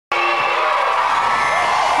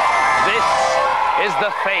is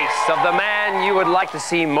the face of the man you would like to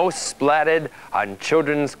see most splatted on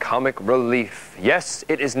children's comic relief. Yes,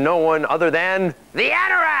 it is no one other than the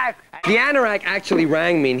Anorak! The Anorak actually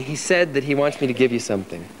rang me and he said that he wants me to give you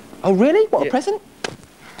something. Oh, really? What, a present?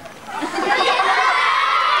 John,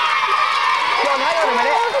 hang on a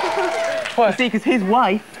minute. What? You see, because his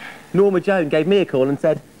wife, Norma Joan, gave me a call and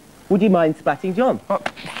said, would you mind splatting John? Oh.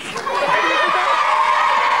 Thank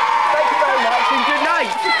you very much and good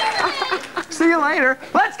night. See you later.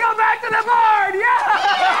 Let's go back to the board! Yeah!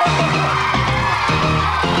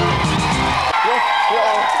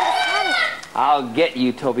 I'll get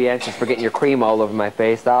you, Toby Anstis, for getting your cream all over my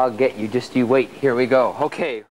face. I'll get you. Just you wait. Here we go. Okay.